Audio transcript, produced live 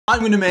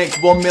I'm going to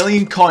make 1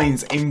 million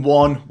coins in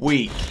 1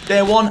 week.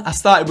 Day one, I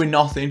started with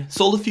nothing,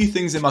 sold a few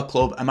things in my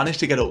club and managed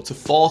to get up to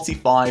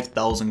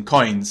 45,000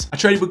 coins. I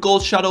traded with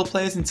gold shadow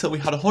players until we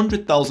had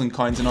 100,000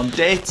 coins, and on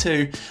day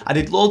two, I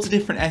did loads of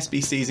different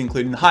SBCs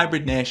including the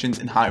hybrid nations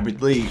and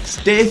hybrid leagues.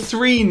 Day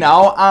three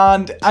now,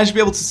 and as you'll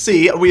be able to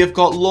see, we have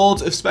got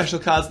loads of special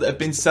cards that have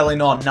been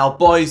selling on. Now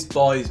boys,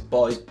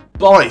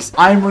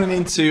 I'm running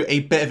into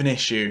a bit of an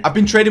issue. I've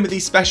been trading with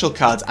these special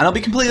cards, and I'll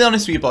be completely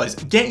honest with you boys,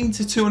 getting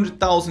to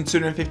 200,000,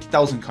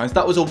 250,000 coins,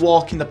 that was a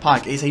walk in the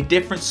park. It's a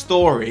different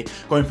story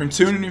going from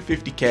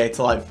 250k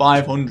to like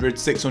 500,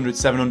 600,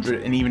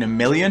 700, and even a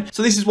million.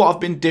 So this is what I've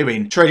been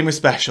doing, trading with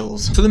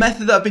specials. So the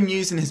method that I've been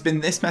using has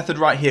been this method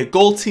right here,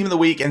 gold team of the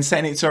week, and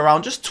setting it to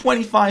around just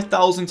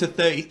 25,000 to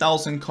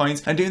 30,000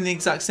 coins, and doing the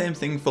exact same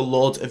thing for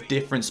loads of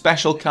different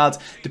special cards,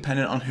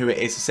 depending on who it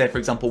is. So say for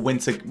example,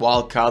 winter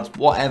wild cards,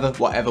 whatever.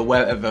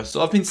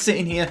 So I've been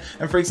sitting here,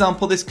 and for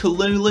example, this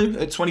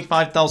Kalulu at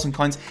 25,000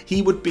 coins,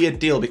 he would be a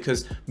deal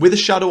because with a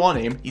shadow on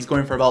him, he's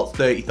going for about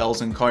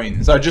 30,000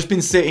 coins. So I've just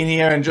been sitting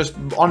here and just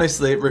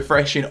honestly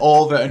refreshing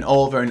over and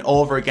over and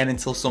over again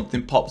until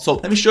something pops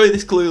up. Let me show you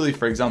this Kalulu,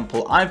 for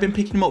example. I've been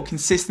picking him up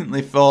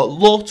consistently for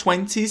low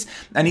 20s,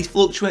 and he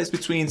fluctuates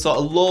between sort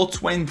of low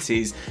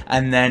 20s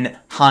and then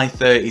high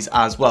 30s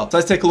as well. So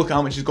let's take a look at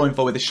how much he's going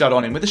for with the shadow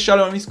on him. With the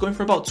shadow on him, he's going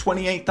for about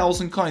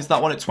 28,000 coins.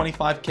 That one at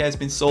 25k has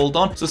been sold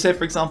on. So say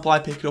for example, I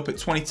pick it up at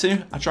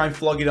 22, I try and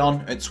flog it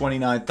on at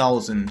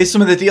 29,000. Here's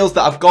some of the deals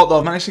that I've got though.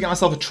 I've managed to get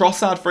myself a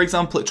Trossard, for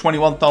example, at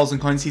 21,000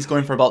 coins. He's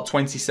going for about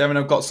 27.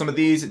 I've got some of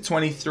these at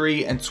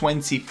 23 and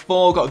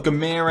 24. Got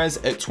Gameres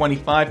at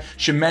 25,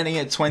 Shemeni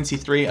at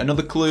 23,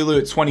 another Kalulu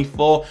at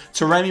 24,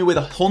 Taremi with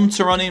a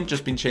Hunter on him,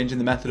 just been changing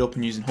the method up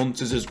and using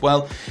Hunters as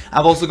well.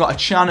 I've also got a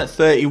Chan at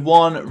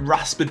 31,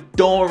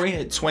 Raspadori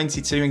at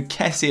 22, and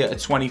Kessie at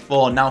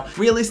 24. Now,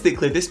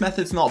 realistically, this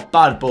method's not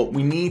bad, but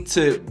we need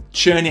to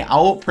churn it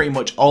out pretty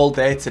much all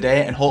day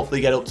today and hopefully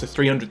get up to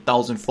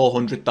 300,000,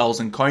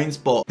 400,000 coins.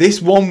 But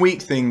this 1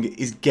 week thing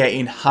is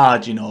getting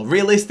hard, you know.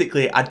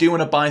 Realistically, I do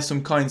want to buy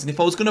some coins, and if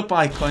I was going to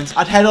buy coins,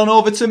 I'd head on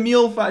over to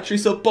Mule Factory.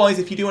 So boys,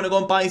 if you do want to go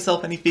and buy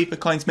yourself any FIFA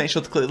coins, make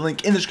sure to click the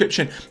link in the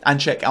description and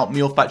check out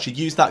Mule Factory.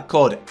 Use that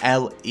code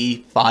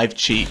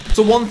LE5CHEAP.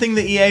 So one thing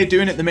that EA are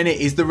doing at the minute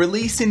is they're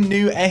releasing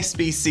new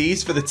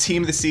SBCs for the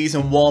team of the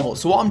season warm-up.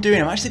 So what I'm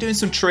doing, I'm actually doing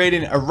some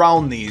trading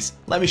around these.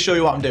 Let me show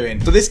you what I'm doing.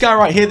 So this guy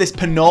right here, this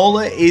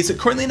Panola, is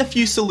currently in a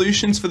few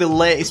solutions for the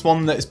latest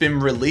one that's been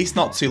released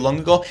not too long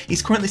ago.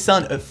 He's currently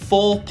selling at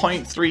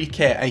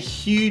 4.3k, a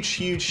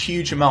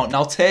huge amount.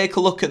 Now take a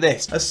look at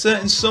this. A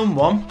certain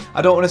someone,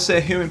 I don't want to say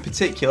who in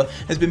particular,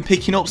 has been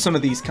picking up some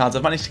of these cards.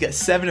 I've managed to get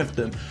 7 of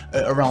them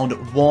at around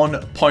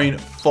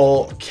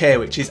 1.4k,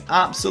 which is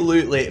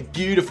absolutely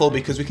beautiful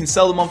because we can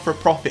sell them on for a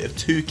profit of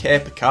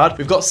 2k per card.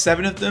 We've got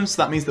 7 of them,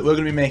 so that means that we're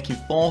going to be making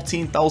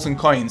 14,000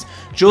 coins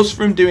just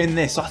from doing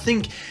this. So I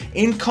think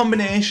in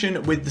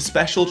combination with the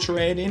special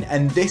trading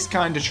and this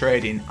kind of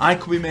trading, I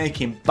could be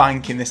making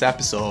bank in this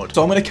episode.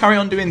 So I'm going to carry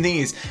on doing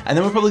these, and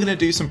then we're probably going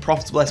to do some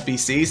profitable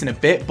SBCs in a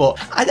bit, but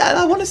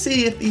I want to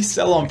see if these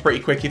sell on pretty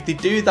quick. If they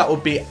do, that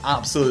would be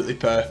absolutely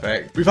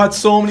perfect. We've had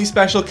so many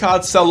special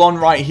cards sell on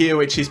right here,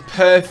 which is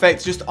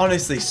perfect. Just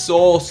honestly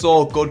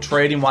so good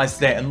trading wise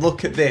today. And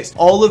look at this,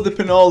 all of the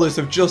Panolas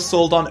have just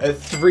sold on at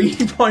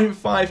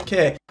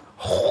 3.5k.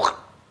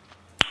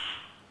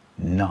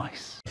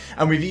 Nice.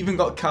 And we've even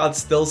got cards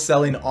still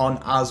selling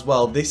on as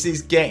well. This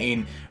is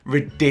getting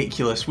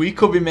ridiculous. We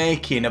could be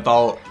making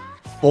about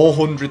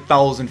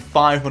 400,000,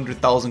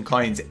 500,000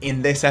 coins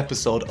in this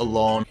episode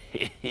alone.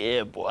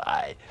 Yeah,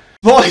 boy.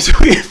 Boys,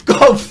 we've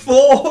got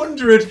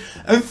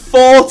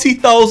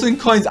 440,000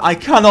 coins. I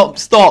cannot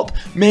stop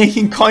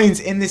making coins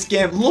in this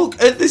game.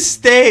 Look at the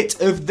state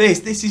of this.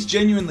 This is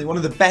genuinely one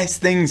of the best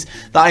things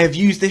that I have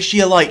used this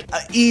year. Like,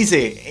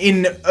 easy.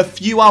 In a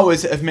few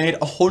hours, I've made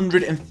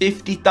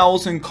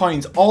 150,000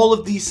 coins. All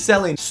of these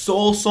selling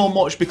so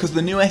much because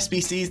the new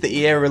SBCs that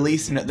EA are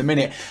releasing at the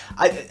minute.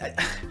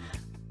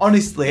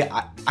 Honestly,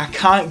 I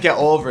can't get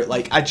over it.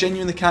 Like, I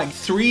genuinely can't.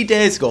 3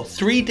 days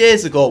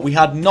ago, we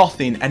had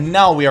nothing, and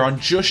now we are on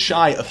just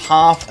shy of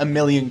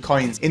 500,000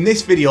 coins. In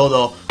this video,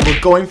 though, we're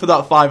going for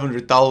that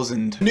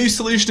 500,000. New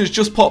solution has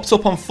just popped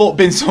up on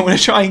Futbin, so I'm going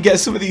to try and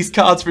get some of these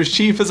cards for as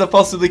cheap as I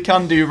possibly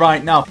can do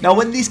right now. Now,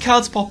 when these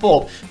cards pop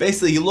up,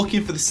 basically, you're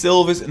looking for the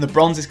silvers and the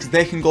bronzes because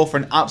they can go for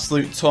an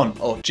absolute ton.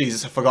 Oh,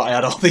 Jesus, I forgot I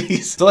had all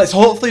these. So let's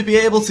hopefully be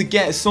able to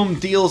get some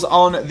deals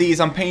on these.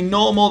 I'm paying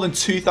no more than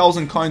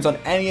 2,000 coins on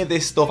any of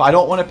this stuff. I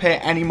don't want to pay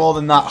any more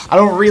than that. I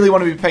don't really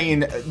want to be paying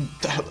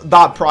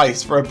that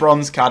price for a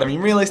bronze card. I mean,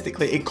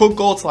 realistically, it could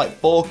go to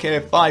like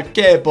 4k,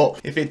 5k,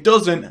 but if it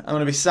doesn't, I'm going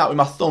to be sat with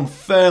my thumb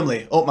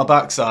firmly up my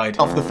backside.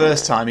 Not for the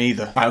first time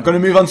either. Right, I'm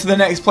going to move on to the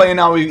next player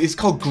now. It's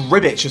called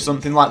Gribbich or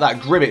something like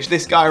that. Gribbich.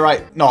 This guy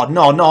right... No, it's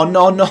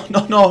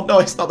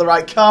not the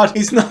right card.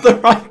 It's not the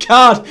right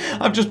card.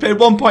 I've just paid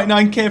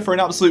 1.9k for an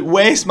absolute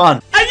waste,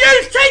 man. Are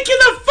you taking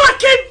the fuck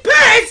fucking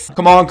piss!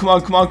 Come on, come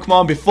on, come on, come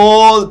on.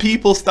 Before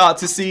people start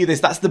to see this,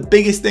 that's the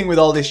biggest thing with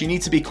all this. You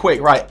need to be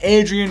quick. Right,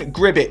 Adrian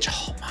Gribic.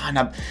 Oh,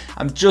 man,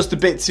 I'm just a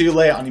bit too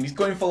late on him. He's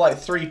going for like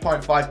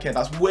 3.5k.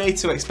 That's way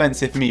too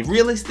expensive for me.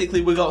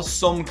 Realistically, we got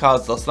some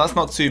cards though, so that's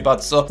not too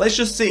bad. So let's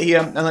just sit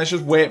here and let's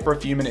just wait for a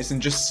few minutes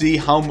and just see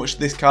how much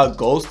this card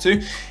goes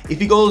to. If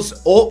he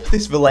goes up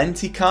this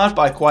Valenti card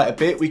by quite a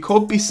bit, we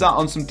could be sat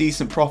on some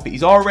decent profit.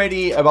 He's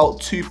already about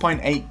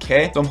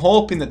 2.8k, so I'm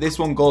hoping that this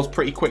one goes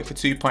pretty quick for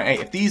 2.8.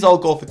 If these all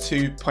go for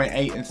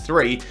 2.8 and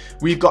 3,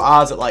 we've got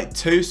ours at like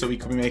 2, so we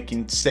could be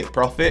making sick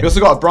profit. We also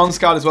got a bronze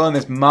card as well, and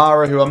there's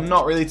Mara, who I'm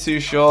not really too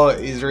sure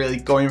is really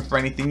going for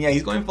anything. Yeah,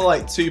 he's going for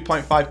like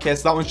 2.5k,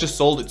 so that one's just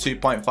sold at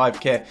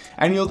 2.5k.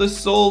 Any others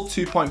sold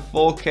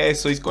 2.4k,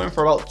 so he's going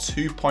for about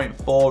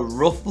 2.4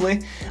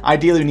 roughly.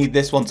 Ideally, we need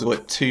this one to go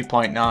at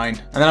 2.9. And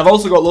then I've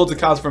also got loads of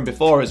cards from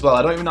before as well.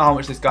 I don't even know how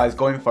much this guy's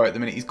going for at the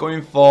minute. He's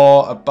going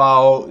for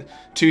about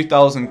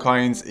 2,000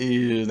 coins.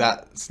 Ew,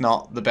 that's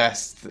not the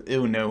best.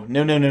 Ew, no.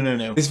 No, no, no, no,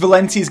 no. This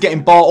Valenti is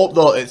getting bought up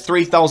though at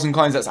 3,000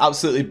 coins. That's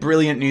absolutely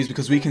brilliant news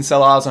because we can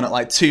sell ours on at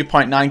like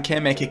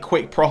 2.9k, make a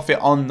quick profit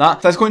on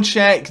that. So let's go and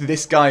check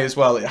this guy as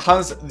well. It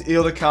has the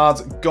other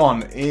cards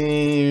gone.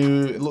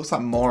 Ew, it looks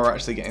like more are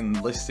actually getting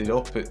listed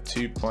up at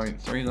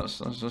 2.3.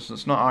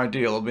 That's not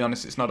ideal. I'll be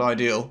honest, it's not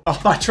ideal.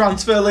 Oh, my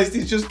transfer list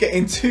is just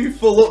getting too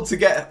full up to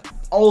get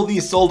all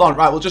these sold on.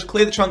 Right, we'll just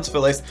clear the transfer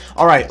list.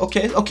 All right,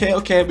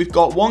 okay. We've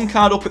got one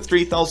card up at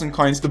 3,000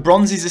 coins. The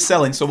bronzes are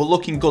selling, so we're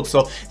looking good.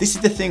 So this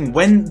is the thing.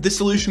 When the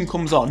solution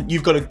comes on,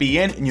 you've got to be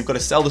in and you've got to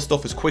sell the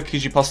stuff as quick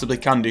as you possibly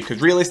can do. Because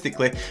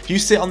realistically, if you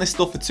sit on this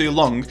stuff for too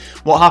long,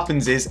 what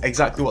happens is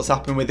exactly what's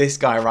happened with this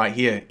guy right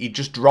here. He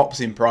just drops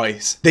in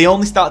price. They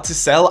only start to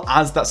sell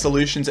as that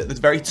solution's at the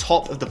very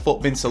top of the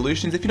FUT bin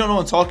solutions. If you don't know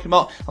what I'm talking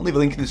about, I'll leave a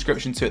link in the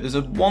description to it. There's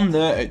a one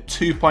there at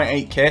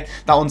 2.8k.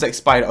 That one's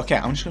expired. Okay,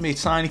 I'm just going to be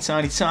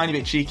a tiny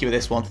bit cheeky with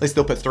this one. Listed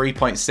up at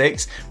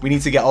 3.6. We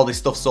need to get all this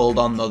stuff sold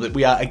on though, that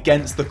we are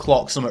against the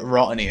clock, somewhat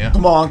rotten here.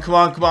 Come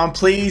on,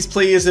 please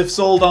have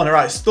sold on. All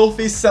right, stuff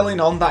is selling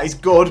on, that is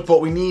good,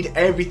 but we need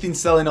everything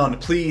selling on.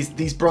 Please,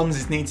 these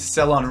bronzes need to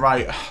sell on.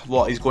 Right,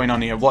 what is going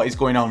on here? What is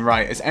going on?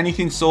 Right, is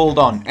anything sold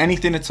on?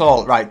 Anything at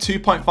all? Right,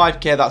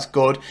 2.5k, that's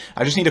good.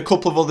 I just need a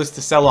couple of others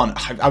to sell on.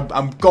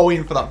 I'm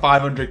going for that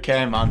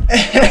 500k, man.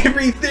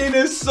 Everything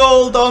is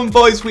sold on,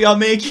 boys. We are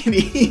making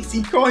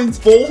easy coins.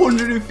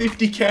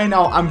 450k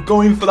now. I'm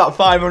going for that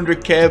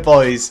 500k,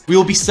 boys. We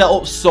will be set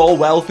up so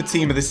well for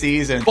team of the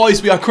season.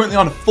 Boys, we are currently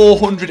on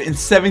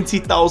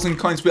 470,000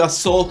 coins. We are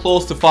so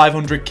close to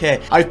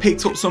 500k. I've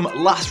picked up some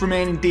last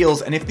remaining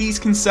deals, and if these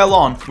can sell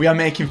on, we are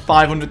making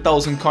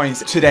 500,000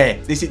 coins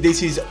today. This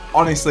is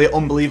honestly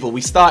unbelievable.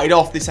 We started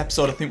off this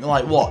episode, I think we're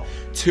like, what,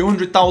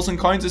 200,000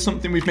 coins or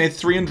something? We've made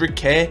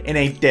 300k in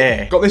a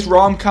day. Got this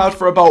ROM card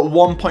for about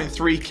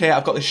 1.3k.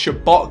 I've got this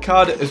Shabbat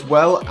card as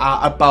well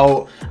at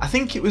about, I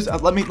think it was,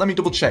 let me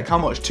double check how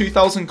much.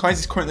 2,000 coins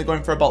is currently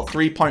going for about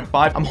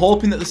 3.5. I'm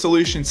hoping that the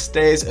solution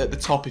stays at the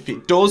top. If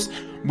it does,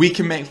 we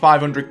can make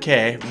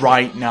 500k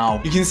right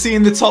now. You can see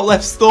in the top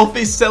left, stuff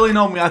is selling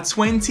on. We are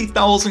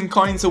 20,000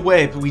 coins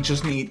away, but we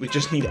just need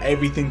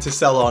everything to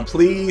sell on.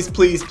 Please,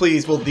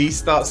 will these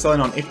start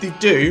selling on? If they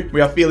do,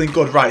 we are feeling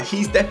good. Right,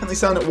 he's definitely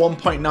selling at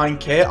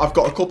 1.9k. I've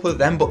got a couple of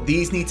them, but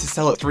these need to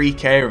sell at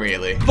 3k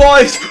really.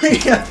 Boys, we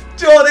have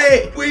done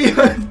it. We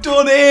have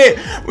done it.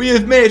 We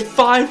have made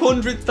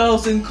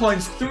 500,000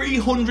 coins,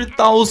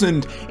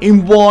 300,000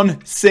 in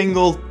one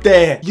single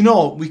day. You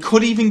know, we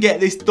could even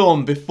get this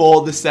done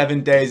before the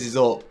 7 days is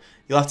up.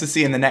 You'll have to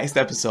see in the next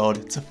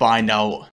episode to find out.